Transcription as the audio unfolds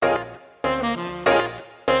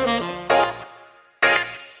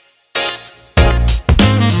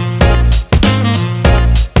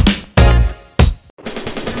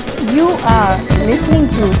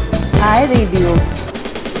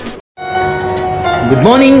Good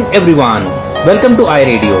morning everyone. Welcome to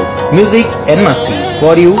iRadio Music and मस्ती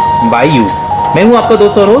for you by you. मैं हूँ आपका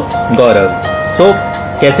दोस्त और होस्ट गौरव। तो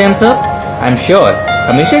कैसे हम सब? आई एम श्योर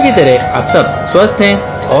हमेशा की तरह आप सब स्वस्थ हैं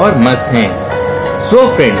और मस्त हैं। सो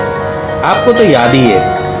फ्रेंड्स, आपको तो याद ही है,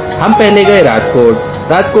 हम पहले गए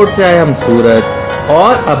राजकोट से आए हम सूरत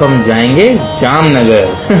और अब हम जाएंगे जामनगर।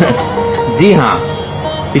 जी हाँ,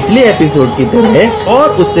 पिछले एपिसोड की तरह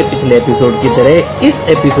और उससे पिछले एपिसोड की तरह इस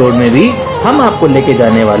एपिसोड में भी हम आपको लेके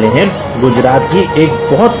जाने वाले हैं गुजरात की एक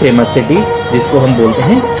बहुत फेमस सिटी जिसको हम बोलते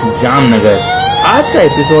हैं जामनगर। आज का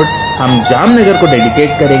एपिसोड हम जामनगर को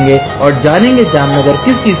डेडिकेट करेंगे और जानेंगे जामनगर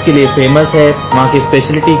किस चीज के लिए फेमस है, वहाँ की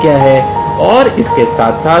स्पेशलिटी क्या है, और इसके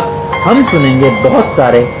साथ साथ हम सुनेंगे बहुत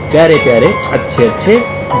सारे प्यारे प्यारे अच्छे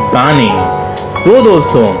गाने। तो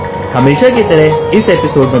दोस्तों, हमेशा की तरह इस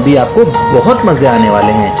एपिसोड में भी आपको बहुत मजे आने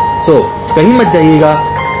वाले हैं। सो कहीं मत जाइएगा,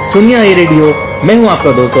 सुनिए iRadio। मैं हूं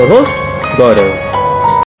आपका दोस्त और होस्ट गौरव।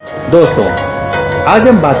 दोस्तों, आज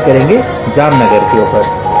हम बात करेंगे जामनगर के ऊपर।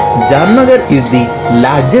 Jamnagar is the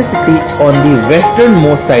largest city on the western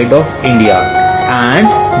most side of India and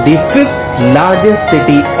the fifth largest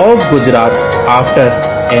city of Gujarat after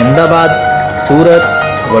Ahmedabad, Surat,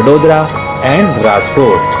 Vadodara and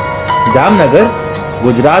Rajkot. Jamnagar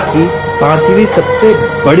Gujarat की 5वीं सबसे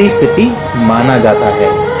बड़ी सिटी माना जाता है।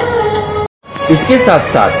 इसके साथ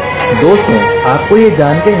साथ दोस्तों, आपको ये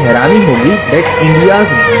जान के हैरानी होगी that India's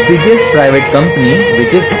biggest private company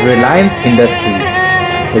which is Reliance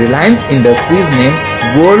industries ने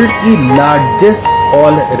वर्ल्ड की largest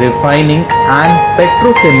oil refining and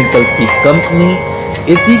petrochemicals की कंपनी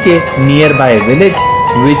इसी के near by village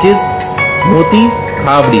which is मोती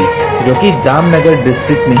खावड़ी, जो कि जामनगर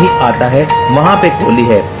डिस्ट्रिक्ट में ही आता है, वहां पे खोली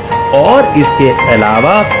है। और इसके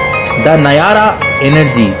अलावा द नयारा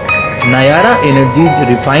एनर्जी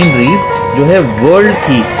रिफाइनरीज जो है वर्ल्ड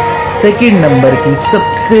की 2nd नंबर की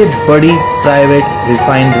सबसे बड़ी प्राइवेट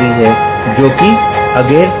रिफाइनरी है, जो कि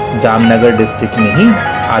अगेन जामनगर डिस्ट्रिक्ट में ही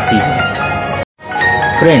आती है।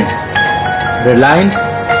 फ्रेंड्स, रिलायंस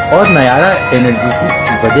और नयारा एनर्जी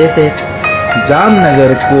की वजह से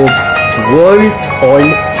जामनगर को वर्ल्ड ऑयल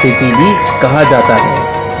सिटी भी कहा जाता है।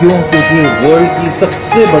 क्यों? क्योंकि वर्ल्ड की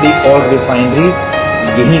सबसे बड़ी ऑयल रिफाइनरीज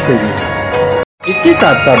यहीं से ही है। इसके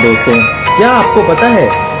साथ साथ दोस्तों, क्या आपको पता है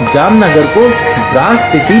जामनगर को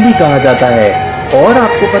ब्रास सिटी भी कहा जाता है? और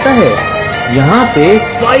आपको पता है यहाँ पे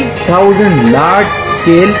 5000 लार्ज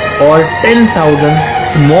स्केल और 10,000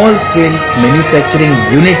 स्मॉल स्केल मैन्युफैक्चरिंग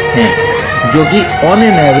यूनिट्स हैं, जो कि ऑन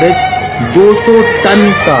एन एवरेज 200 टन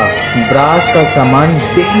का ब्रास का सामान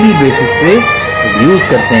डेली बेसिस पे यूज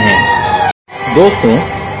करते हैं। दोस्तों,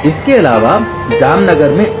 इसके अलावा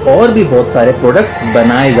जामनगर में और भी बहुत सारे प्रोडक्ट्स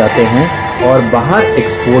बनाए जाते हैं और बाहर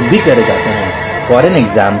एक्सपोर्ट भी करे जाते हैं। For an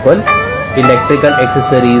example, electrical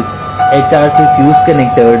accessories, HRC fuse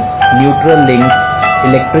connectors, neutral links,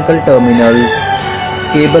 electrical terminals,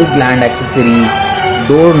 cable gland accessories,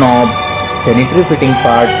 door knobs, sanitary fitting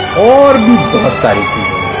parts और भी बहुत सारी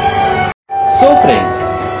चीजें। तो फ्रेंड्स,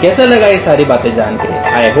 कैसा लगा ये सारी बातें जान के?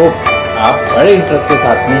 आई होप आप बड़े इंटरेस्ट के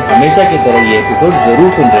साथ में हमेशा की तरह ये एपिसोड जरूर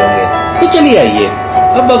सुन रहे होंगे। तो चलिए आइए,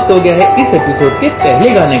 अब वक्त हो गया है इस एपिसोड के पहले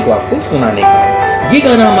गाने को आपको सुनाने का। ये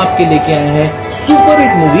गाना हम आपके लेके आए हैं सुपर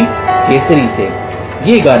हिट मूवी केसरी से।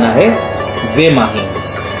 ये गाना है वे माही।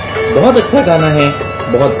 बहुत अच्छा गाना है,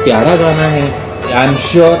 बहुत प्यारा गाना है। आई एम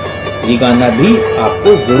श्योर ये गाना भी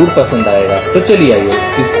आपको जरूर पसंद आएगा। तो चलिए आइए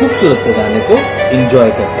इस खूबसूरत से गाने को एंजॉय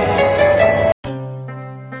करते हैं।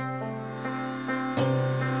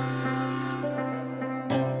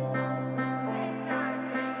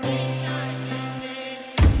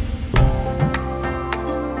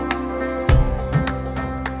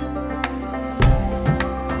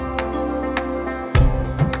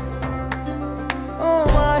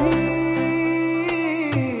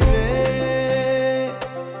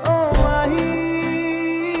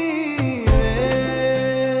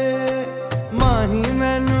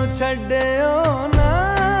 छड्डियो ना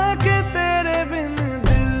कि तेरे बिन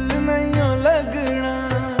दिल नहीं लगना,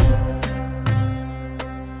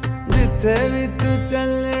 जिथे भी तू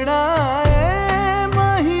चलना है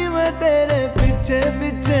माही मैं तेरे पीछे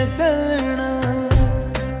पीछे चलना।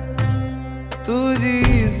 तू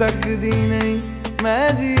जी सकदी नहीं,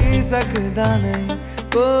 मैं जी सकदा नहीं,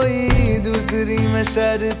 कोई दूसरी मैं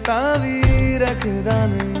शर्तां भी रखदा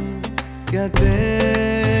नहीं। क्या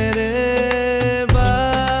तेरे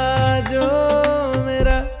जो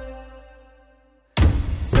मेरा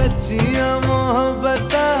सच्चिया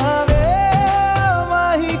मोहब्बत वे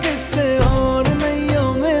माही किते और नहीं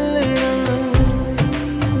हो मिलना,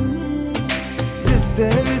 जिथे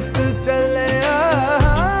भी तू चले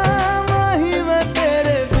माही मैं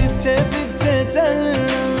तेरे पीछे पीछे चल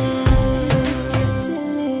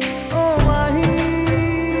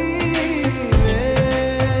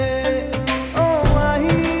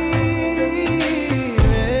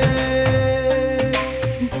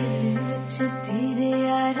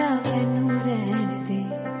यारा मैनू रहन दे,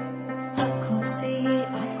 आँखों से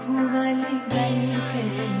आँखों वाली गल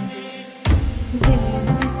कहन दे, दिल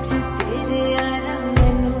विच तेरे यारा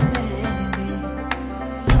मैनू रहन दे,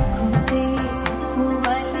 आँखों से आँखों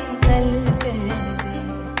वाली गल कहन दे,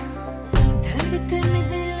 धड़कन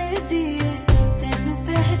दिल दी है तैनू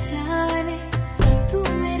पहचाने, तू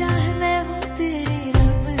मेरा है मैं हूँ तेरी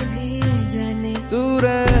रब भी जाने। तू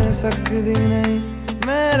रह सकदी नहीं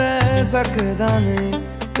मैं रह सकदा नहीं,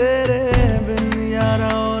 तेरे बिन यारा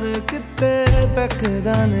और किते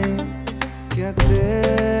तकदा नहीं, क्या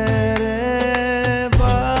तेरे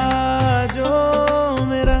बाजो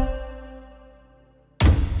मेरा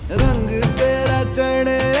रंग तेरा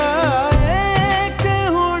चढ़िया है कि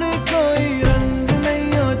हुण कोई रंग नहीं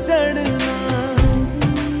हो चढ़ना,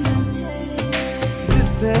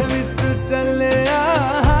 जिथे भी तू चले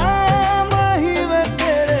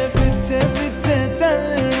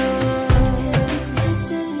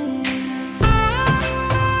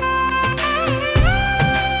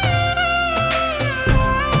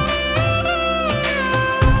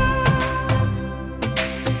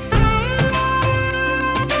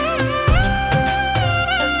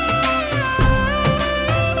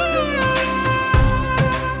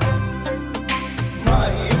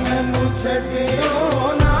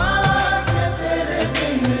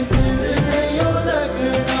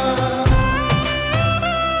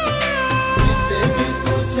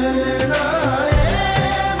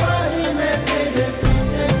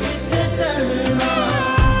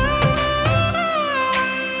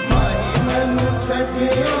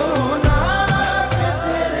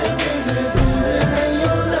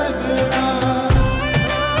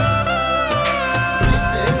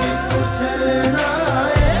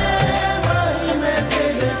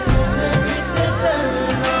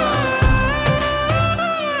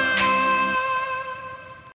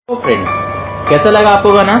फ्रेंड्स, कैसा लगा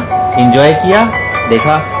आपको गाना? एंजॉय किया?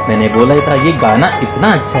 देखा, मैंने बोला ही था ये गाना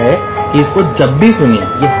इतना अच्छा है कि इसको जब भी सुनिए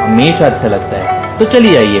ये हमेशा अच्छा लगता है। तो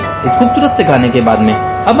चलिए आइए इस खूबसूरत से गाने के बाद में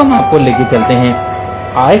अब हम आपको लेके चलते हैं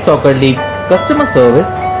आई सॉकर लीग कस्टमर सर्विस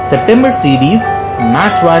सितंबर सीरीज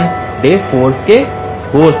मैच 1 डे 4 के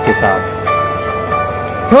स्कोर्स के साथ।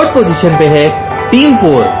 थर्ड पोजीशन पे है team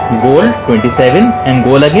 4 goal 27 and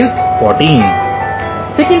goal against 14।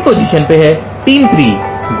 Second position पे है team 3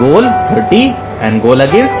 goal 30 and goal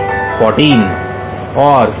against 14।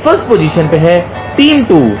 और फर्स्ट पोजीशन पे है team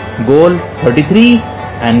 2 goal 33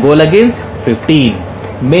 and goal against 15।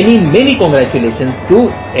 Many congratulations to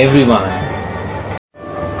everyone.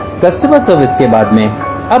 Customer service के बाद में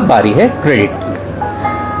अब बारी है क्रेडिट की।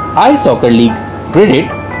 आई सॉकर लीग क्रेडिट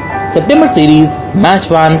सितंबर series match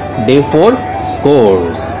 1 day 4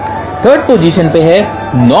 scores. Third position पे है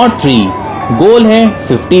नॉर्थ 3 गोल है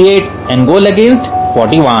 58 and goal against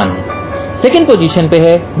 41। Second position पे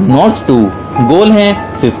है नॉर्थ 2 गोल है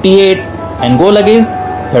 58 एंड गोल अगेंस्ट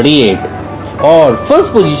 38। और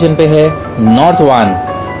फर्स्ट पोजीशन पे है नॉर्थ 1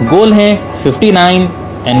 गोल है 59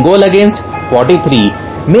 and goal against 43।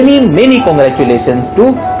 Many congratulations to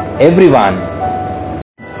everyone.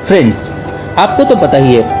 Friends, आपको तो पता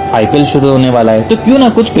ही है आईपीएल शुरू होने वाला है, तो क्यों ना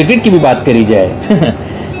कुछ क्रिकेट की भी बात करी जाए।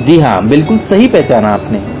 जी हाँ, बिल्कुल सही पहचाना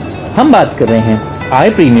आपने। हम बात कर रहे हैं आई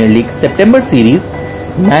प्रीमियर लीग सितंबर सीरीज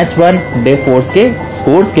मैच 1 डे 4 के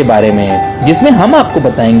स्कोर्स के बारे में, जिसमें हम आपको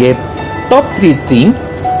बताएंगे top 3 teams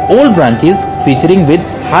all branches featuring with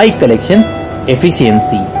high collection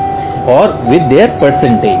efficiency और with their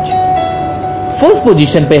percentage. First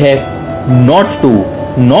position पे है नॉर्थ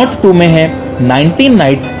 2 में है 19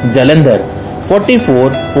 नाइट्स जालंधर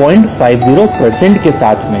 44.50% के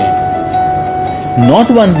साथ में। नॉर्थ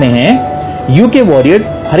 1 में है यूके वॉरियर्स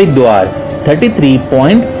हरिद्वार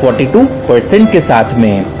 33.42% के साथ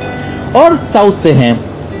में। और साउथ से हैं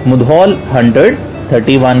मुधौल हंटर्स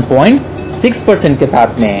 31.6% के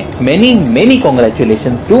साथ में। Many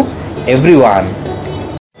congratulations to everyone.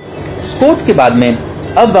 Sports के बाद में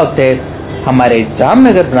अब वक्त है हमारे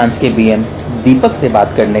जामनगर ब्रांच के बीएम दीपक से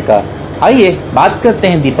बात करने का। आइए बात करते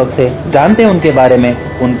हैं दीपक से, जानते हैं उनके बारे में,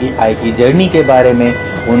 उनकी आई की जर्नी के बारे में,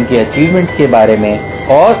 उनके अचीवमेंट्स के बारे में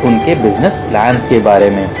और उनके बिजनेस प्लान्स के बारे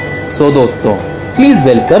में। सो दोस्तों, please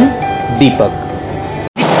welcome Deepak.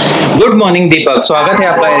 Good morning दीपक, स्वागत है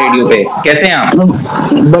आपका रेडियो पे। कैसे हैं आप?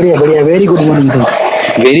 बढ़िया, very good morning sir.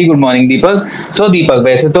 Very good morning दीपक। सो दीपक,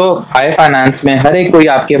 वैसे तो आई फाइनेंस में हर एक कोई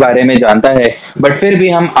आपके बारे में जानता है, बट फिर भी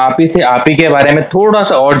हम आप ही के बारे में थोड़ा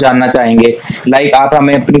सा और जानना चाहेंगे। लाइक आप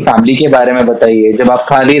हमें अपनी फैमिली के बारे में बताइए, जब आप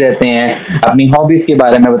खाली रहते हैं अपनी हॉबीज के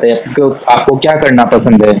बारे में बताइए, आपको क्या करना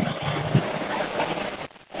पसंद है?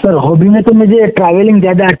 सर हॉबी में तो मुझे ट्रैवलिंग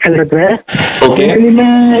ज्यादा अच्छा लगता है। ओके। एक्चुअली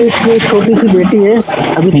मैं एक छोटी सी बेटी है,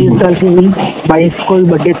 अभी 3 साल की हुई, 22 को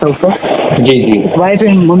बर्थडे था उसका। जी जी। वाइफ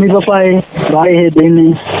है, मम्मी पापा है, भाई है, बहन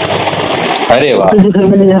है, अरे वाह। छोटी सी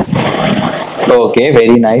फैमिली है। Okay,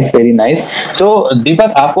 very nice very nice. तो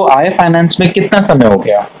दीपक, आपको आय फाइनेंस में कितना समय हो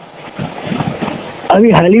गया?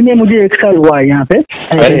 अभी हाल ही में मुझे 1 साल हुआ है यहाँ पे।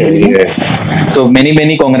 अरे, तो many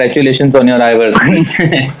many congratulation on your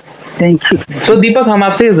anniversary. Thank you. तो दीपक, हम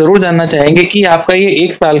आपसे जरूर जानना चाहेंगे कि आपका ये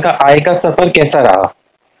 1 साल का आय का सफर कैसा रहा?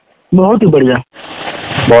 बहुत ही बढ़िया,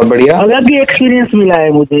 बहुत बढ़िया। अलग ही एक्सपीरियंस मिला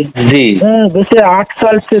है मुझे जी। वैसे 8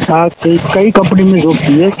 साल से था, कई कंपनी में जॉब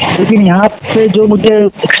की है, लेकिन यहाँ पे जो मुझे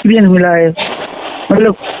एक्सपीरियंस मिला है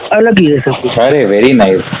मतलब अलग ही है सब कुछ। अरे वेरी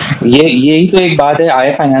नाइस। यही तो एक बात है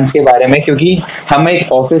आय फाइनेंस के बारे में, क्योंकि हम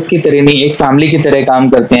एक ऑफिस की तरह नहीं, एक फैमिली की तरह काम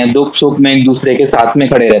करते हैं, दुख सुख में एक दूसरे के साथ में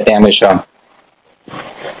खड़े रहते हैं हमेशा।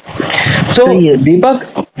 तो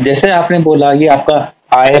दीपक, जैसे आपने बोला कि आपका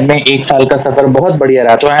आय में 1 साल का सफर बहुत बढ़िया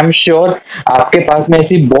रहा, तो आई एम श्योर आपके पास में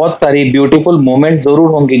ऐसी बहुत सारी ब्यूटीफुल मोमेंट जरूर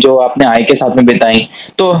होंगी जो आपने आय के साथ में बिताई।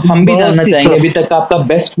 तो हम भी जानना चाहेंगे अभी तक का आपका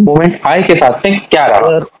बेस्ट मोमेंट आय के साथ में क्या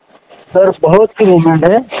रहा? सर बहुत सी मूवमेंट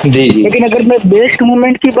है जी जी। लेकिन अगर मैं बेस्ट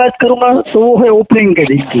मूवमेंट की बात करूंगा तो वो है ओपनिंग के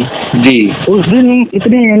दिन की। जी। उस दिन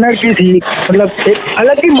इतनी एनर्जी थी, मतलब एक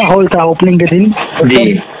अलग ही माहौल था ओपनिंग के दिन।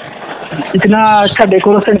 जी। इतना अच्छा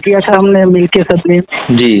डेकोरेशन किया था हमने मिलके सबने।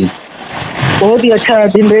 जी। बहुत ही अच्छा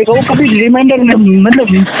दिन रहेगा, वो कभी रिमाइंडर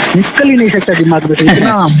मतलब निकल ही नहीं सकता दिमाग में से,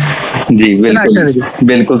 इतना। जी बिल्कुल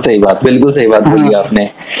बिल्कुल सही बात, बिल्कुल सही बात बोली आपने।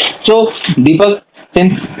 तो दीपक,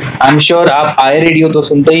 सिंस आई एम श्योर आप आय रेडियो तो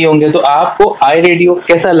सुनते ही होंगे, तो आपको आय रेडियो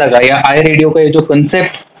कैसा लगा, या आय रेडियो का ये जो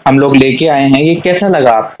कंसेप्ट हम लोग लेके आए हैं ये कैसा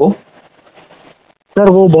लगा आपको? सर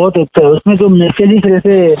वो बहुत अच्छा है, उसमें जो मैसेजेस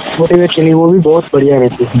रहते मोटिवेट के लिए वो भी बहुत बढ़िया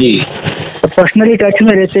रहते हैं जी। पर्सनली टच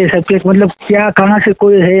में रहते हैं सबके, मतलब क्या कहाँ से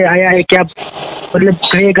कोई है आया है, क्या मतलब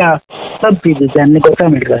कहेगा, सब चीजें जानने को क्या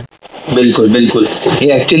मिल रहा है। बिल्कुल बिल्कुल।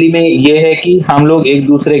 ये एक्चुअली में ये है कि हम लोग एक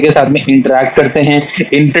दूसरे के साथ में इंटरेक्ट करते हैं,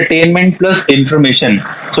 इंटरटेनमेंट प्लस इंफॉर्मेशन,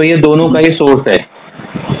 तो ये दोनों का ही सोर्स है।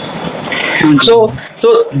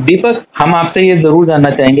 तो दीपक, हम आपसे ये जरूर जानना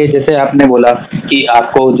चाहेंगे, जैसे आपने बोला कि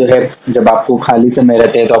आपको जो है जब आपको खाली समय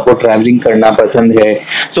रहते हैं तो आपको ट्रैवलिंग करना पसंद है,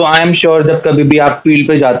 तो आई एम श्योर जब कभी भी आप फील्ड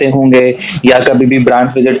पे जाते होंगे या कभी भी ब्रांच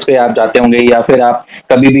विजिट्स पे आप जाते होंगे या फिर आप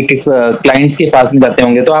कभी भी किस क्लाइंट्स के पास में जाते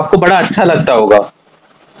होंगे तो आपको बड़ा अच्छा लगता होगा।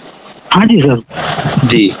 हाँ जी सर।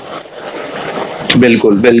 जी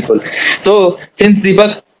बिल्कुल बिल्कुल। तो सिंस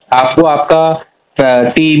दीपक आपको आपका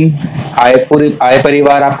टीम आय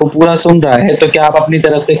परिवार आपको पूरा सुन रहा है, तो क्या आप अपनी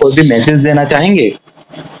तरफ से कोई भी मैसेज देना चाहेंगे?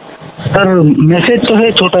 सर मैसेज तो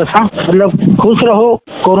है छोटा सा, मतलब खुश रहो,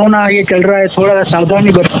 कोरोना ये चल रहा है, थोड़ा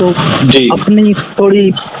सावधानी बरतो जी। अपनी थोड़ी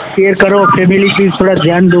केयर करो, फैमिली की थोड़ा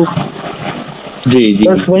ध्यान दो। जी जी।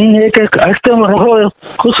 बस वही है कि हंसते रहो,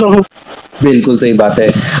 खुश रहो। बिल्कुल सही बात है,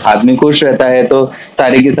 आदमी खुश रहता है तो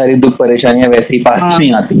सारी की सारी दुख परेशानियां वैसे ही पास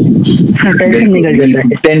नहीं आती, टेंशन निकल जाता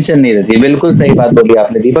है, टेंशन नहीं रहती। बिल्कुल सही बात बोली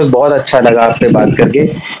आपने दीपक, बहुत अच्छा लगा आपसे बात करके।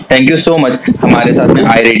 थैंक यू सो मच हमारे साथ में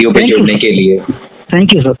आय रेडियो पे जुड़ने के लिए।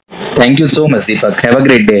 Thank you sir. Thank you so much Deepak, have a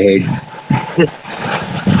great day ahead.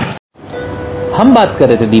 हम बात कर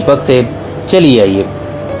रहे थे दीपक से, चलिए आइए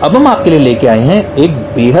अब हम आपके लिए लेके आए हैं एक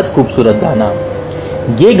बेहद खूबसूरत गाना।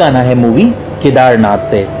 ये गाना है मूवी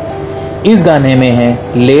केदारनाथ से। इस गाने में है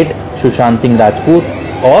लेट सुशांत सिंह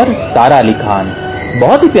राजपूत और सारा अली खान।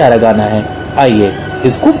 बहुत ही प्यारा गाना है, आइए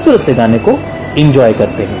इस खूबसूरत से गाने को एंजॉय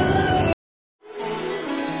करते हैं।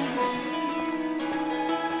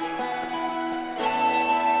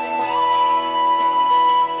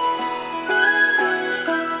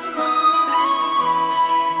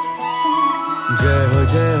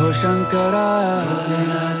 जय हो शंकरा,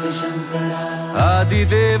 भोलेनाथ शंकरा,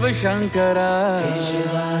 आदिदेव शंकरा,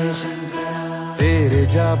 शिवाय शंकरा, तेरे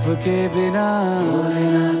जाप के बिना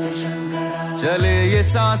भोलेनाथ शंकरा चले ये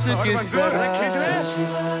सांस किस तरह।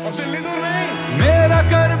 मेरा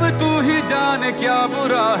कर्म तू ही जाने, क्या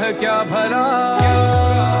बुरा है क्या भला,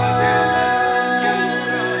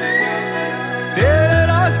 तेरे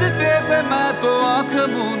रास्ते पे मैं तो आंख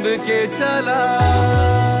मूंद के चला,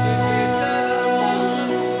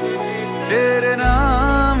 तेरे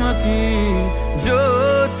नाम की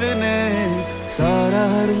जोत ने सारा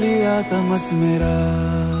हर लिया तमस मेरा।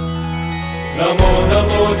 नमो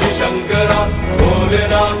नमो जी शंकरा,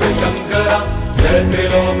 भोलेनाथ शंकरा, जय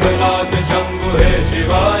त्रिलोकनाथ शंभु हे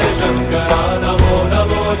शिवाय शंकरा। नमो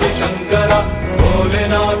नमो जी शंकरा,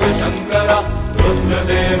 भोलेनाथ शंकरा,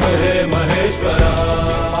 रुद्रदेव हे महेश्वरा।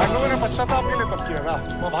 पांडवों ने पश्चाताप के लिए तप किया ना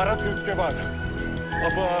महाभारत युद्ध के बाद।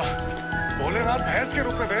 अब भोलेनाथ भैंस के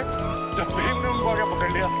रूप में थे, जब भीम ने उनको आगे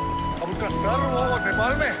पकड़ लिया, अब उसका सर वो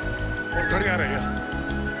नेपाल में और धड़िया रही है।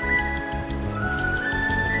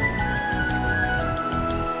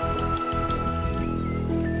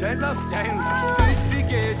 जय साहब, जय हिंद। सृष्टि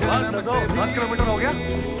के जन्म से 7 किलोमीटर हो गया,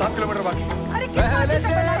 7 किलोमीटर बाकी। अरे पहले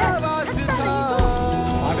तेरा वास्ता था,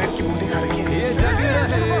 महादेव की बूटी खा रही है। ये जग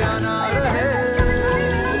रहे या ना रहे,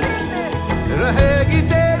 रहेगी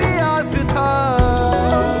तेरी आस्था।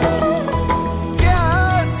 क्या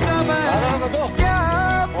समय, क्या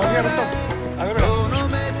दोनों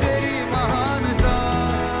में तेरी महानता,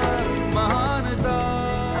 महानता।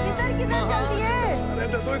 अभी तक किधर चल दिए? अरे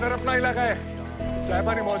तो इधर अपना इलाका है, चाय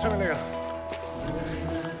पानी मौज में मिलेगा।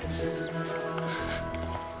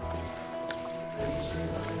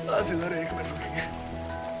 बस इधर 1 मिनट रुकेंगे।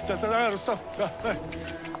 चल चल रुस्तम, चल बस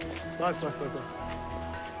बस बस बस,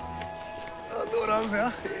 दो आराम से।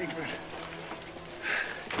 हाँ 1 मिनट,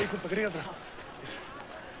 1 मिनट पकड़िएगा जरा,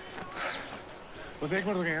 बस 1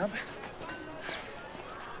 मिनट रुकेंगे यहाँ पे।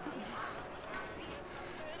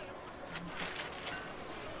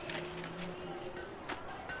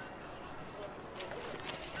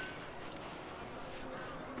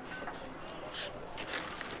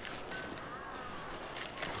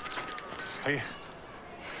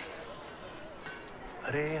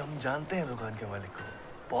 अरे हम जानते हैं दुकान के मालिक को,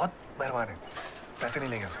 बहुत मेहरबान है, पैसे नहीं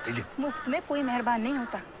लेंगे उससे। लीजिए। मुफ्त में कोई मेहरबान नहीं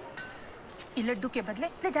होता। ये लड्डू के बदले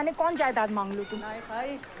ले जाने कौन जायदाद मांग लो तुम।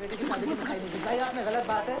 बेटी की शादी की मिठाई नहीं दी भाई, आपने गलत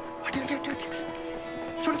बात है। हटिए हटिए हटिए,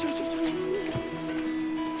 छोड़ो छोड़ो छोड़ो छोड़ो,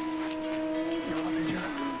 ये वाला दीजिए।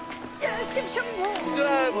 शिव शंभो।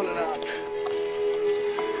 जय भोलेनाथ।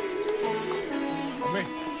 मम्मी,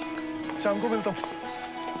 शाम को मिलता हूँ।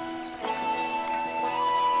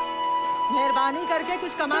 मेहरबानी करके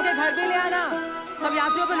कुछ कमा के घर पे ले आना, सब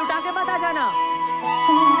यात्रियों पे लुटा के मत आ जाना।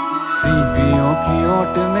 सीपियों की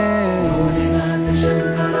ओट में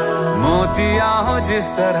मोतिया हो जिस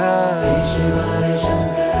तरह,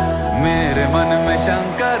 मेरे मन में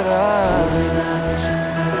शंकर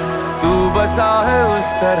तू बसा है उस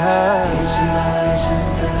तरह।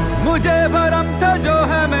 मुझे भरम था जो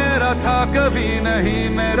है मेरा था कभी नहीं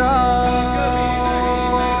मेरा,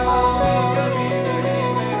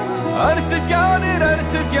 अर्थ क्या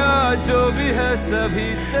निरर्थ क्या जो भी है सभी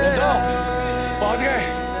तेरा। पहुंच गए,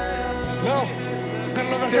 लो कर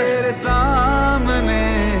लो दर्शन। तेरे सामने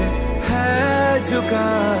है झुका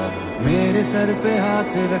मेरे सर पे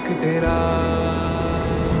हाथ रख तेरा।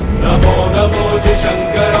 नमो नमो जी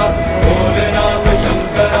शंकरा, भोलेनाथ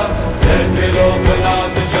शंकरा, जय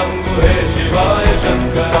त्रिलोकनाथ शंभु हे शिवाय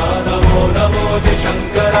शंकरा। नमो नमो जी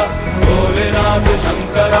शंकरा, भोलेनाथ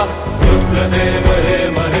शंकरा, रुद्रदेव हे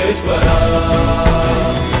महेश्वरा।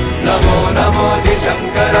 नमो नमो जी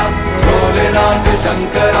शंकरा, भोलेनाथ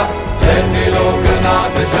शंकरा, जय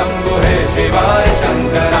त्रिलोकनाथ शंभु हे शिवाय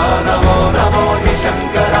शंकरा। नमो नमो जी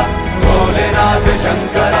शंकरा, भोलेनाथ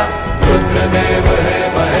शंकरा, रुद्रदेव हे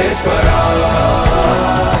महेश्वरा।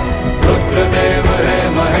 रुद्रदेव हे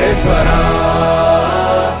महेश्वरा,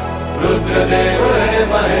 रुद्रदेव हे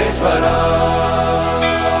महेश्वरा।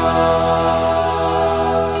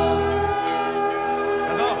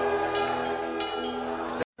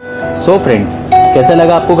 सो फ्रेंड्स, कैसा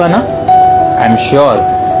लगा आपको गाना? आई एम श्योर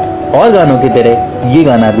और गानों की तरह ये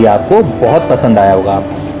गाना भी आपको बहुत पसंद आया होगा।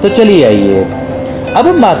 तो चलिए आइए अब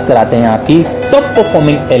हम बात कराते हैं आपकी टॉप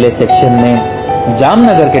परफॉर्मिंग एलए सेक्शन में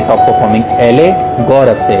जामनगर के टॉप परफॉर्मिंग एलए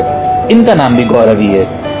गौरव से। इनका नाम भी गौरव ही है,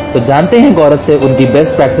 तो जानते हैं गौरव से उनकी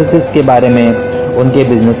बेस्ट प्रैक्टिसेस के बारे में, उनके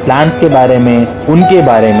बिजनेस प्लान्स के बारे में, उनके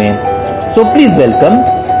बारे में। So please welcome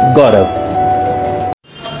Gaurav.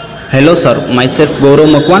 Hello sir, my self Gaurav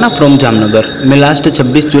Makwana from Jamnagar. मैं लास्ट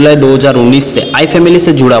 26 जुलाई 2019 से आई फैमिली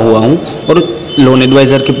से जुड़ा हुआ हूँ और लोन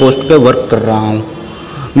एडवाइज़र की पोस्ट पे वर्क कर रहा हूँ।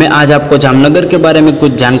 मैं आज आपको जामनगर के बारे में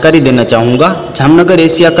कुछ जानकारी देना चाहूँगा। जामनगर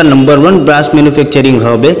एशिया का नंबर 1 ब्रास मैन्युफैक्चरिंग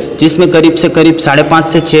हब है, जिसमें करीब से करीब 5,500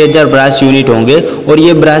 से 6,000 ब्रास यूनिट होंगे। और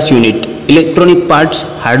ये brass unit electronic parts,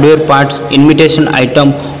 hardware parts, invitation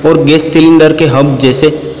item और गैस सिलेंडर के हब जैसे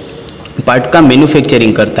पार्ट का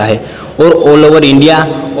मैन्युफैक्चरिंग करता है और ऑल ओवर इंडिया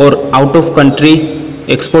और आउट ऑफ कंट्री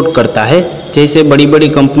एक्सपोर्ट करता है। जैसे बड़ी बड़ी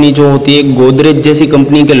कंपनी जो होती है, गोदरेज जैसी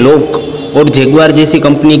कंपनी के लॉक और जैगुआर जैसी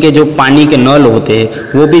कंपनी के जो पानी के नल होते हैं,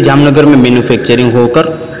 वो भी जामनगर में मैन्युफैक्चरिंग होकर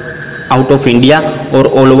आउट ऑफ इंडिया और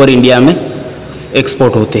ऑल ओवर इंडिया में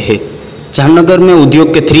एक्सपोर्ट होते हैं। जामनगर में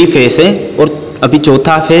उद्योग के 3 फेस है और अभी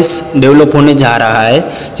 4था फेस डेवलप होने जा रहा है,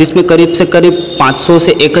 जिसमें करीब से करीब 500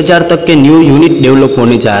 से 1000 तक के न्यू यूनिट डेवलप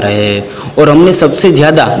होने जा रहे हैं। और हमने सबसे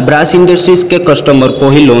ज़्यादा ब्रास इंडस्ट्रीज़ के कस्टमर को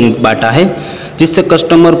ही लोन बांटा है, जिससे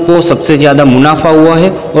कस्टमर को सबसे ज़्यादा मुनाफा हुआ है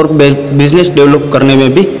और बिजनेस डेवलप करने में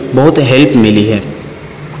भी बहुत हेल्प मिली है।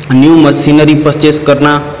 न्यू मशीनरी परचेस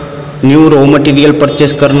करना, न्यू रॉ मटेरियल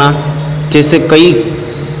परचेस करना, जैसे कई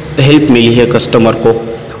हेल्प मिली है कस्टमर को।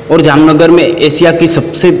 और जामनगर में एशिया की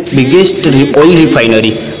सबसे बिगेस्ट ऑयल रिफाइनरी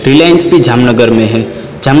रिलायंस भी जामनगर में है।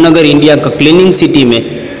 जामनगर इंडिया का क्लीनिंग सिटी में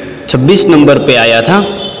 26 नंबर पे आया था।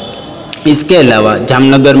 इसके अलावा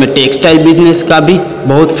जामनगर में टेक्सटाइल बिजनेस का भी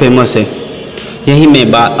बहुत फेमस है। यही मैं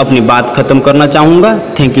अपनी बात ख़त्म करना चाहूँगा।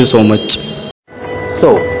 Thank you so much.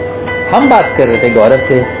 हम बात कर रहे थे गौरव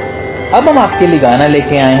से। अब हम आपके लिए गाना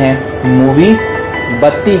लेके आए हैं मूवी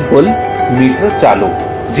बत्ती गुल मीटर चालू।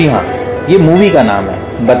 जी हाँ, ये मूवी का नाम है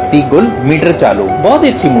बत्ती गुल मीटर चालू। बहुत ही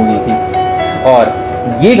अच्छी मूवी थी और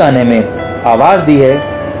ये गाने में आवाज दी है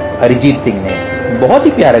अरिजीत सिंह ने। बहुत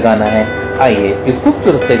ही प्यारा गाना है। आइए इस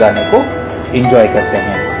खूबसूरत से गाने को एंजॉय करते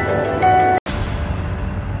हैं।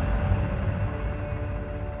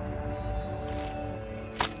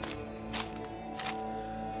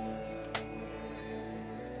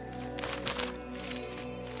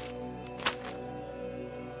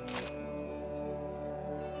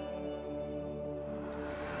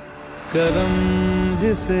 करम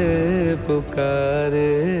जिसे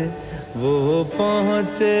पुकारे वो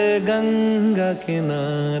पहुँचे गंगा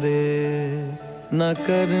किनारे, न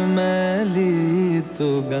कर मैली तो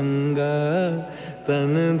गंगा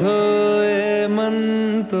तन धोए मन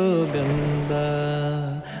तो गंदा,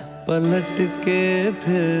 पलट के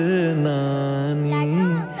फिर नानी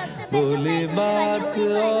बोली बात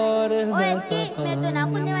और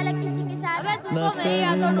न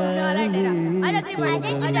कर मैली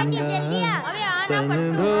तो गंगा तन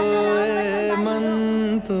धोए मन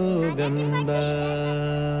तो गंदा।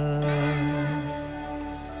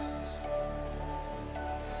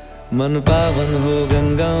 मन पावन हो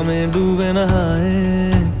गंगा में डूबे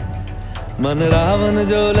नहाए, मन रावण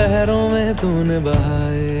जो लहरों में तूने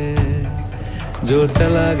बहाए, जो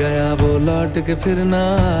चला गया वो लौट के फिर ना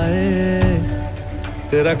आए,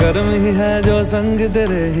 तेरा कर्म ही है जो संग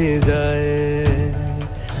तेरे ही जाए।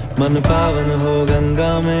 मन पावन हो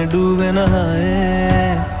गंगा में डूबे नहाए,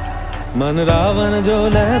 मन रावण जो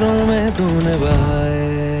लहरों में तूने बहाए।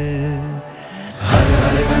 हर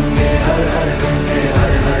हर गंगे हर हर गंगे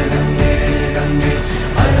हर हर गंगे गंगे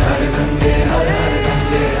हर हर गंगे हर हर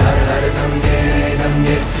गंगे हर हर गंगे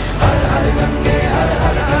गंगे हर हर गंगे हर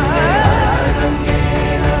हर गंगे हर हर गंगे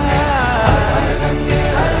गंगे हर हर गंगे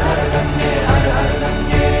हर हर गंगे हर हर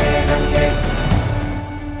गंगे गंगे।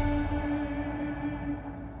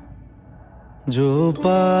 जो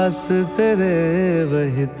पास तेरे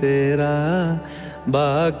वही तेरा,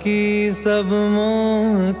 बाकी सब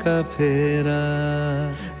मोह का फेरा,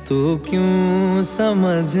 तू क्यों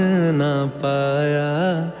समझ ना पाया,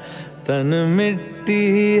 तन मिट्टी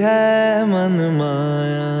है मन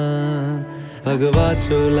माया। भगवा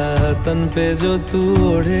चोला तन पे जो तू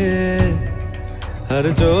ओढ़े,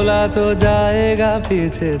 हर चोला तो जाएगा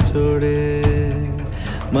पीछे छोड़े।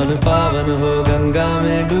 मन पावन हो गंगा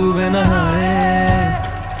में डूबे नहाए,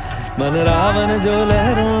 मन रावण जो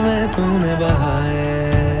लहरों में तूने बहाए।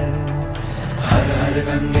 हर हर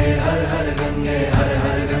गंगे हर हर गंगे हर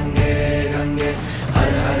हर गंगे गंगे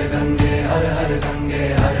हर हर गंगे हर हर गंगे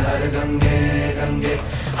हर हर गंगे गंगे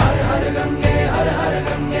हर हर गंगे हर हर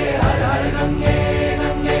गंगे हर हर गंगे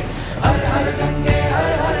गंगे हर हर गंगे हर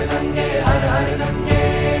हर गंगे हर हर गंगे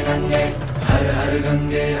गंगे हर हर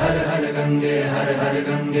गंगे हर हर गंगे हर हर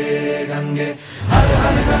गंगे गंगे हर हर गंगे हर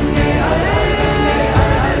हर गंगे हर हर।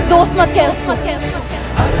 दोस्त मत कह उसको,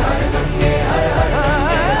 हर हर गंगे हर हर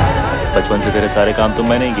गंगे। बचपन से तेरे सारे काम तो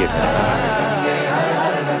मैंने ही किए थे।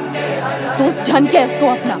 दोस्त जान के इसको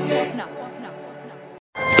अपना।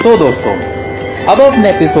 तो दोस्तों, अब अपने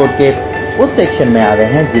एपिसोड के उस सेक्शन में आ गए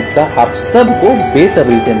हैं जिसका आप सबको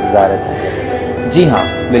बेसब्री से इंतजार है। जी हाँ,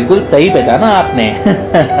 बिल्कुल सही पहचाना आपने।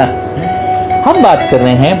 हम बात कर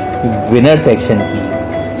रहे हैं विनर सेक्शन की।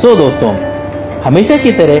 सो दोस्तों, हमेशा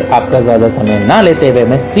की तरह आपका ज्यादा समय ना लेते हुए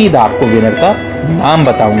मैं सीधा आपको विनर का नाम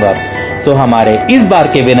बताऊंगा। सो हमारे इस बार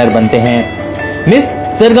के विनर बनते हैं मिस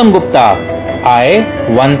सरगम गुप्ता, आए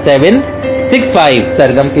 1765।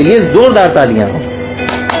 सरगम के लिए जोरदार तालियां हो।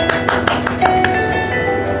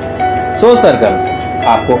 सो सरगम,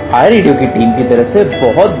 आपको आए रेडियो की टीम की तरफ से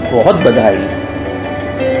बहुत बहुत बधाई।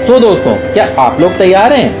 तो दोस्तों, क्या आप लोग तैयार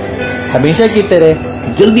हैं हमेशा की तरह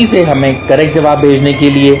जल्दी से हमें करेक्ट जवाब भेजने के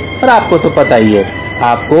लिए? और आपको तो पता ही है,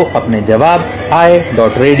 आपको अपने जवाब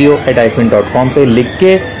ai.radio@ifin.com पे लिख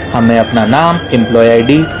के हमें अपना नाम, एम्प्लॉय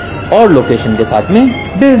आईडी और लोकेशन के साथ में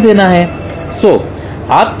भेज देना है। सो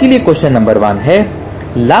आपके लिए क्वेश्चन नंबर 1 है,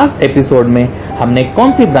 लास्ट एपिसोड में हमने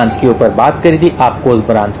कौन सी ब्रांच के ऊपर बात करी थी, आपको उस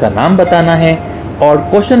ब्रांच का नाम बताना है। और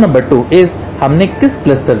क्वेश्चन नंबर 2 इज, हमने किस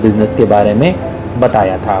क्लस्टर बिजनेस के बारे में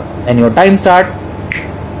बताया था। And your time start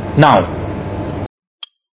now.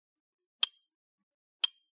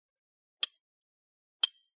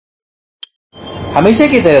 हमेशा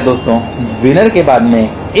की तरह दोस्तों, विनर के बाद में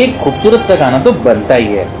एक खूबसूरत सा गाना तो बनता ही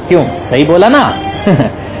है, क्यों? सही बोला ना?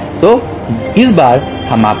 सो इस बार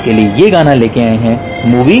हम आपके लिए ये गाना लेके आए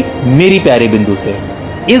हैं मूवी मेरी प्यारे बिंदु से।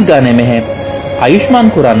 इस गाने में है आयुष्मान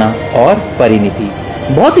खुराना और परिणीति।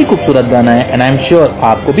 बहुत ही खूबसूरत गाना है एंड आई एम श्योर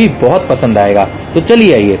आपको भी बहुत पसंद आएगा। तो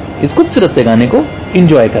चलिए आइए इस खूबसूरत से गाने को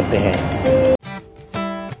एंजॉय करते हैं।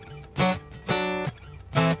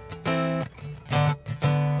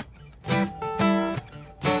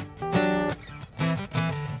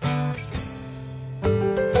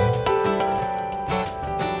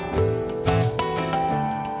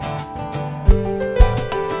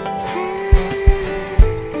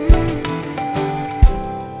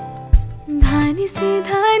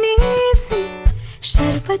 धानी से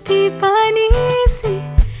शरबती पानी से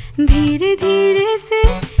धीरे धीरे से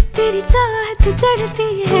तेरी चाहत चढ़ती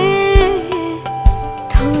है।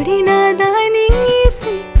 थोड़ी नादानी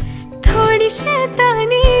से थोड़ी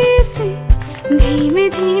शैतानी से धीमे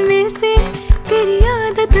धीमे से तेरी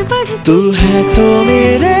आदत बढ़ती। तू है तो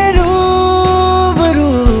मेरे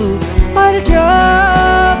रूबरू, पर क्या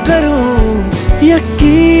करूं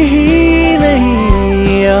यकीन ही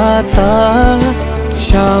नहीं आता।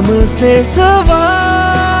 शाम से सवा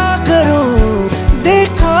करूं,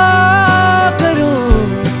 देखा करूं,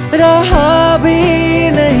 रहा भी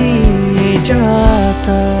नहीं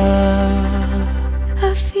जाता।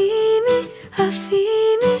 अफीमी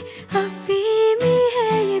अफीमी अफीमी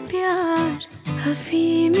है ये प्यार,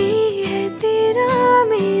 अफीमी है तेरा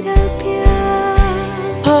मेरा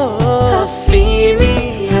प्यार। अफीमी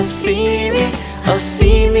अफीमी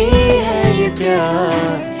अफीमी है ये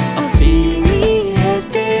प्यार, अफीमी है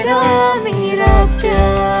तेरा मेरा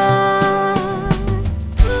प्यार।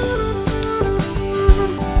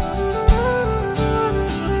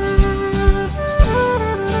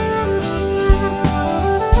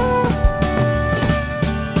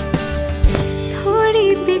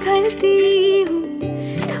 थोड़ी पिघलती हूँ,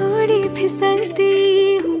 थोड़ी फिसलती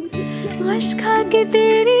हूँ, गश खा के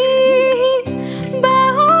तेरी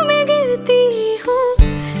बाहों में गिरती हूँ।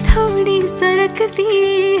 थोड़ी सरकती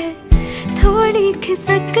है, थोड़ी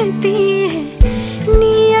खिसकती है,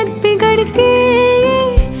 नीयत बिगड़ के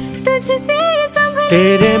तुझसे संभल।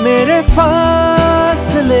 तेरे मेरे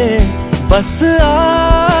फासले बस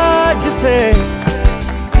आज से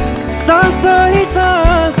सांसों ही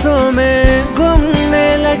सांसों में घूमने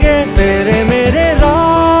लगे। तेरे मेरे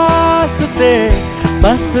रास्ते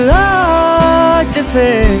बस आज से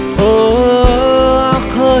ओ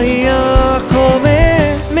आँखों ही आँखों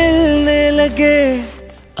में मिलने लगे।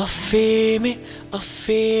 अफीमी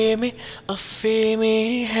अफीमी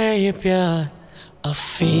अफीमी है ये प्यार,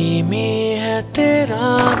 अफीमी है तेरा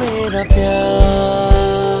मेरा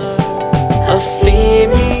प्यार।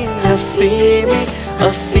 अफीमी अफीमी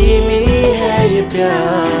अफीमी है ये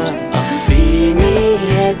प्यार, अफीमी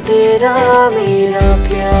है तेरा मेरा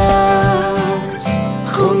प्यार।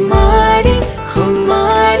 खुमारी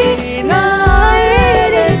खुमारी ना आए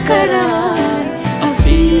रे करार,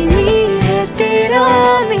 अफीमी है तेरा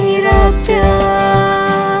मेरा प्यार।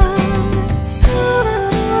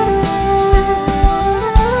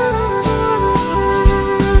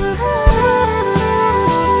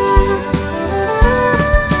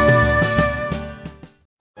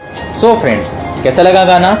 सो फ्रेंड्स, कैसा लगा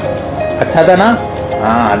गाना? अच्छा था ना?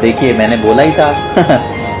 हाँ देखिए, मैंने बोला ही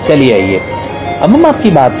था। चलिए आइए अब हम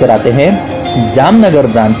आपकी बात कराते हैं जामनगर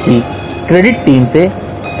ब्रांच की क्रेडिट टीम से,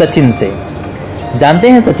 सचिन से। जानते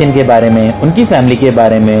हैं सचिन के बारे में, उनकी फैमिली के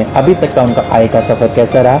बारे में, अभी तक का उनका आय का सफर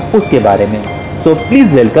कैसा रहा उसके बारे में। So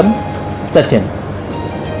please welcome Sachin.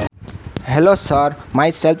 Hello sir,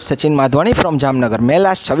 my self Sachin Madhvani from Jamnagar. मैं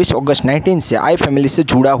लास्ट 26 अगस्त 19 से आई फैमिली से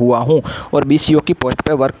जुड़ा हुआ हूं और BCO की पोस्ट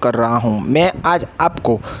पे वर्क कर रहा हूं। मैं आज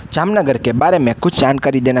आपको जामनगर के बारे में कुछ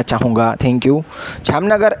जानकारी देना चाहूँगा। Thank you.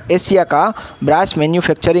 जामनगर एशिया का ब्रास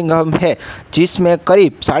मैन्युफैक्चरिंग हब है, जिसमें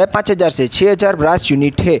करीब 5,500 से 6,000 ब्रास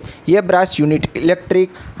यूनिट है। ये brass unit electric,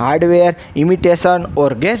 hardware, imitation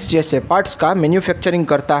और गैस जैसे पार्ट्स का मैन्युफैक्चरिंग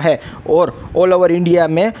करता है और ऑल ओवर इंडिया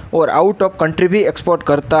में और आउट ऑफ कंट्री भी एक्सपोर्ट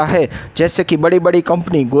करता है। जैसे कि बड़ी बड़ी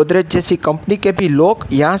कंपनी गोदरेज जैसी कंपनी के भी लोग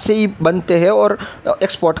यहाँ से ही बनते हैं और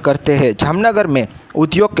एक्सपोर्ट करते हैं। जामनगर में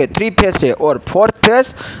उद्योग के 3 फेज है और 4th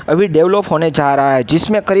फेज अभी डेवलप होने जा रहा है,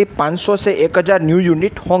 जिसमें करीब 500 से 1,000 न्यू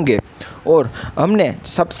यूनिट होंगे। और हमने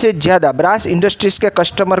सबसे ज़्यादा ब्रास इंडस्ट्रीज़ के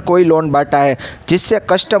कस्टमर को ही लोन बांटा है, जिससे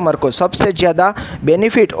कस्टमर को सबसे ज़्यादा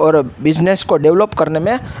बेनिफिट और बिजनेस को डेवलप करने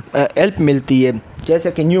में हेल्प मिलती है।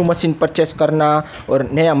 जैसे कि न्यू मशीन परचेस करना और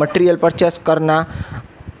नया मटेरियल परचेस करना।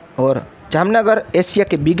 और जामनगर एशिया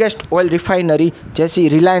के बिगेस्ट ऑयल रिफाइनरी जैसी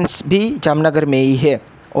रिलायंस भी जामनगर में ही है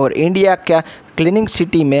और इंडिया का क्लीनिंग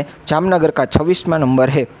सिटी में जामनगर का 26वां नंबर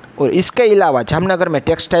है। और इसके अलावा जामनगर में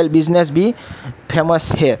टेक्सटाइल बिजनेस भी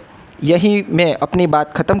फेमस है। यही मैं अपनी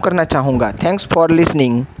बात ख़त्म करना चाहूँगा। Thanks for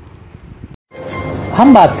listening.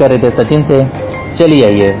 हम बात कर रहे थे सचिन से। चलिए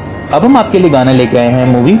आइए अब हम आपके लिए गाना लेके आए हैं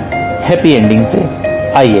मूवी हैप्पी एंडिंग से।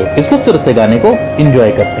 आइए इस खूबसूरत से गाने को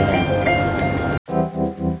एंजॉय करते हैं।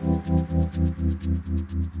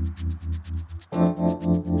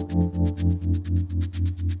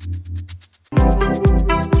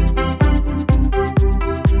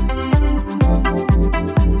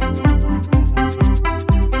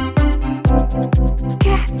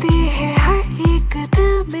 कहते हैं हर एक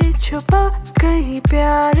दिल में छुपा कहीं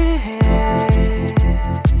प्यार है,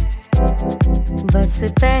 बस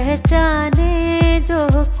पहचाने जो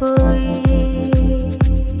कोई,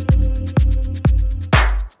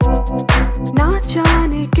 ना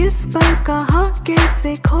जाने किस पल कहाँ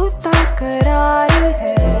कैसे खोता करार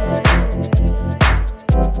है,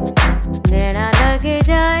 नैना लगे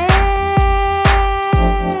जाए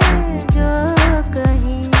जो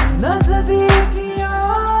कहीं, नजदीकियों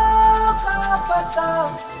का पता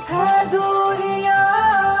है दूरियां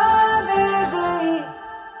दे गई,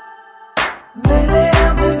 मिले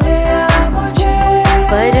मुझे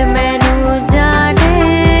पर मैनू जाने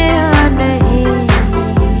या नहीं,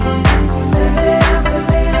 मिले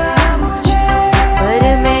मुझे पर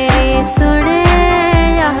मेरी सुने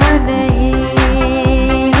या नहीं,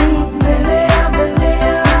 मिले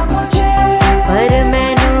मुझे पर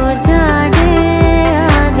मैनू जाने या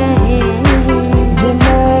नहीं,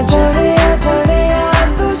 जिन्हें जाने या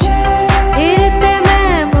तुझे फिरते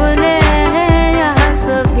मैं भूले या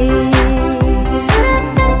सभी।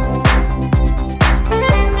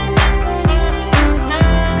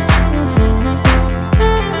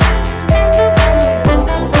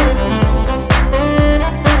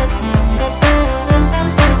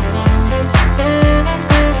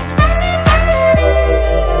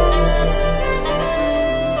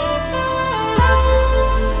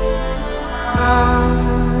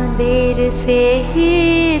 देर से ही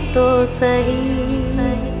तो सही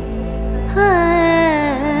हाँ,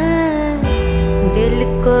 दिल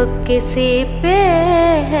को किसी पे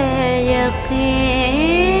है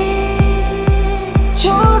यकीन,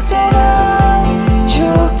 छूटे ना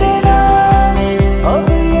अब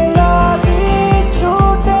ये लागी,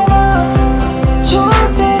 छूटे ना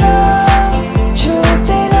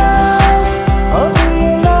अब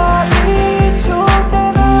ये लागी, छूटे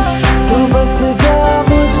ना तू बस जा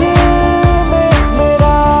मुझे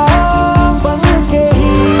मेरा बन के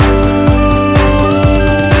ही,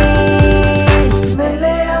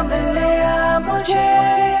 मिले मुझे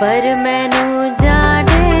पर मैनू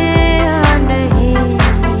जाने या नहीं,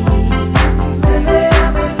 मिले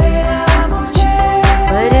मुझे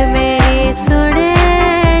पर मेरी सुने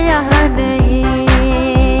या नहीं,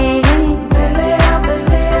 मिले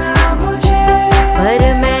मुझे पर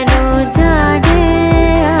मैनू जाने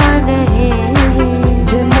या नहीं,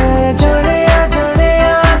 जिन्हें जाने या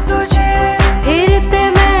तुझे फिरते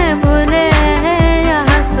मैं भूले या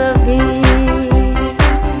सभी।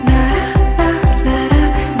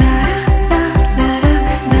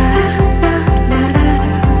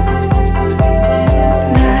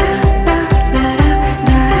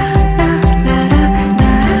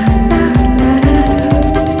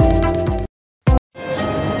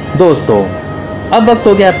 दोस्तों अब वक्त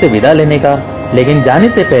हो गया आपसे विदा लेने का, लेकिन जाने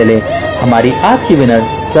से पहले हमारी आज की विनर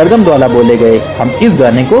सरगम द्वारा बोले गए हम इस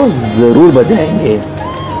गाने को जरूर बजाएंगे।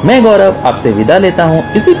 मैं गौरव आपसे विदा लेता हूं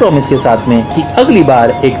इसी प्रॉमिस के साथ में कि अगली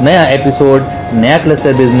बार एक नया एपिसोड, नया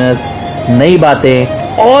क्लस्टर बिजनेस, नई बातें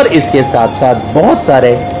और इसके साथ साथ बहुत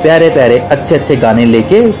सारे प्यारे प्यारे अच्छे गाने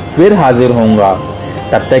लेके फिर हाजिर होऊंगा।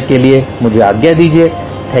 तब तक के लिए मुझे आज्ञा दीजिए।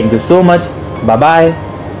 Thank you so much. Bye bye,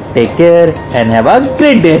 take care and have a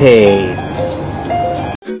great day.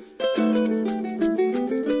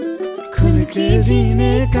 खुल के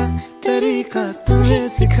जीने का तरीका तुम्हें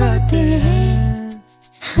सिखाते हैं,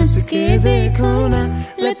 हंस के देखो ना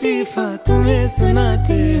लतीफा तुम्हें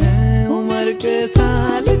सुनाते हैं, उम्र के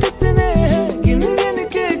साल कितने हैं गिन गिन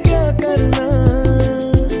के क्या करना,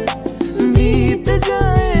 बीत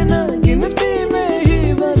जाए ना गिनती में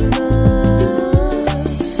ही वरना,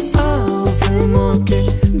 आओ फिल्मों के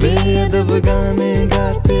बेअदब गाने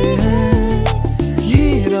गाते हैं,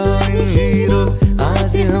 हीरो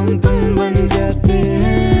आज हम तुम बन जाते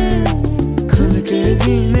हैं, खुल के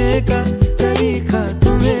जीने का तरीका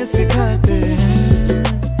तुम्हें सिखाते हैं,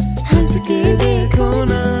 हंस के देखो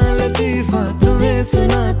ना लतीफा तुम्हें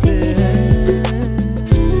सुनाते हैं।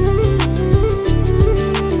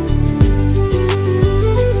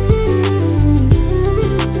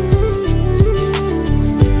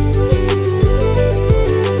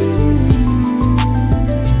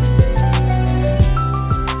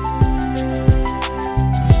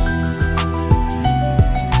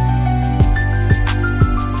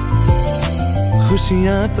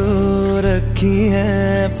 खुशियां तो रखी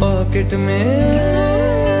हैं पॉकेट में,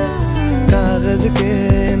 कागज के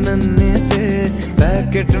नन्हे से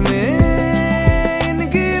पैकेट में।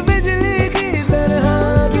 इनकी बिजली की तरह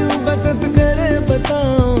क्यों बचत करे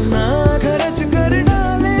बताओ ना, खर्च कर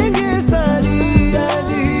डालेंगे सारी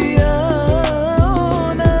आज ही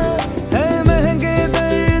आओ ना। है महंगे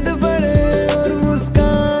दर्द बड़े और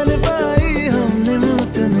मुस्कान पाई हमने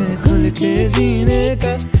मुफ्त में, खुल के जीने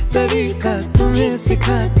का तरीका तुम्हें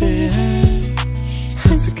सिखाते हैं।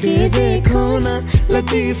 हंस के देखो ना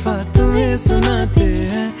लतीफा तुम्हें सुनाते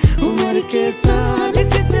हैं। उम्र के साल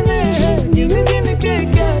कितने हैं गिन गिन के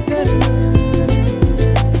क्या करना,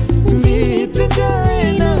 बीत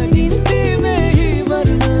जाए ना गिनती में ही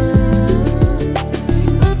वरना।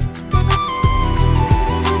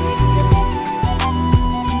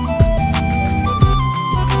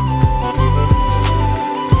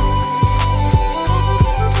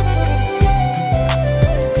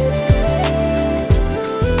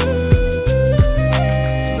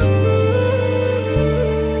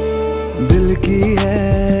 दिल की है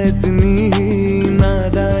इतनी ही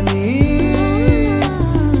नादानी,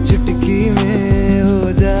 चुटकी में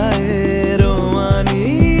हो जाए रोमानी।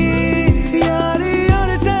 यारी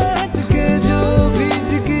और चाहत के जो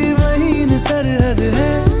बीच की महीन सरहद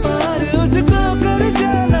है, पार उसको कर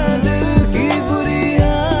जाना दिल की बुरी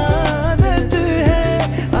आदत है।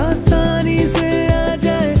 आसानी से आ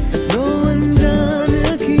जाए दो अनजान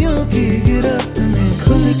अखियों की गिरफ्त में,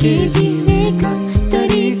 खुल के जीने का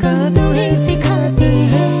तरीका तुम्हें सिखाते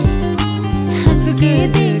हैं। हंस के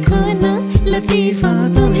देखो ना लतीफा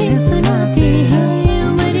तुम्हें सुनाते हैं।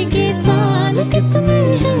 उम्र के साल कितने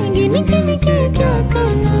हैं गिन गिन के क्या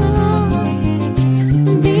करना,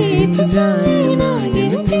 बीत जाए ना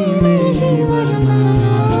गिनती में ही वरना।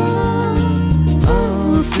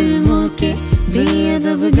 आओ फिल्मों के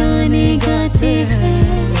बेअदब गाने गाते हैं,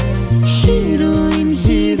 हीरोइन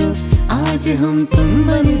हीरो आज हम तुम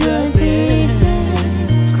बन जाते हैं।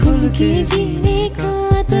 खुल के जीने का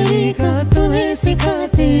तरीका तुम्हें सिखाते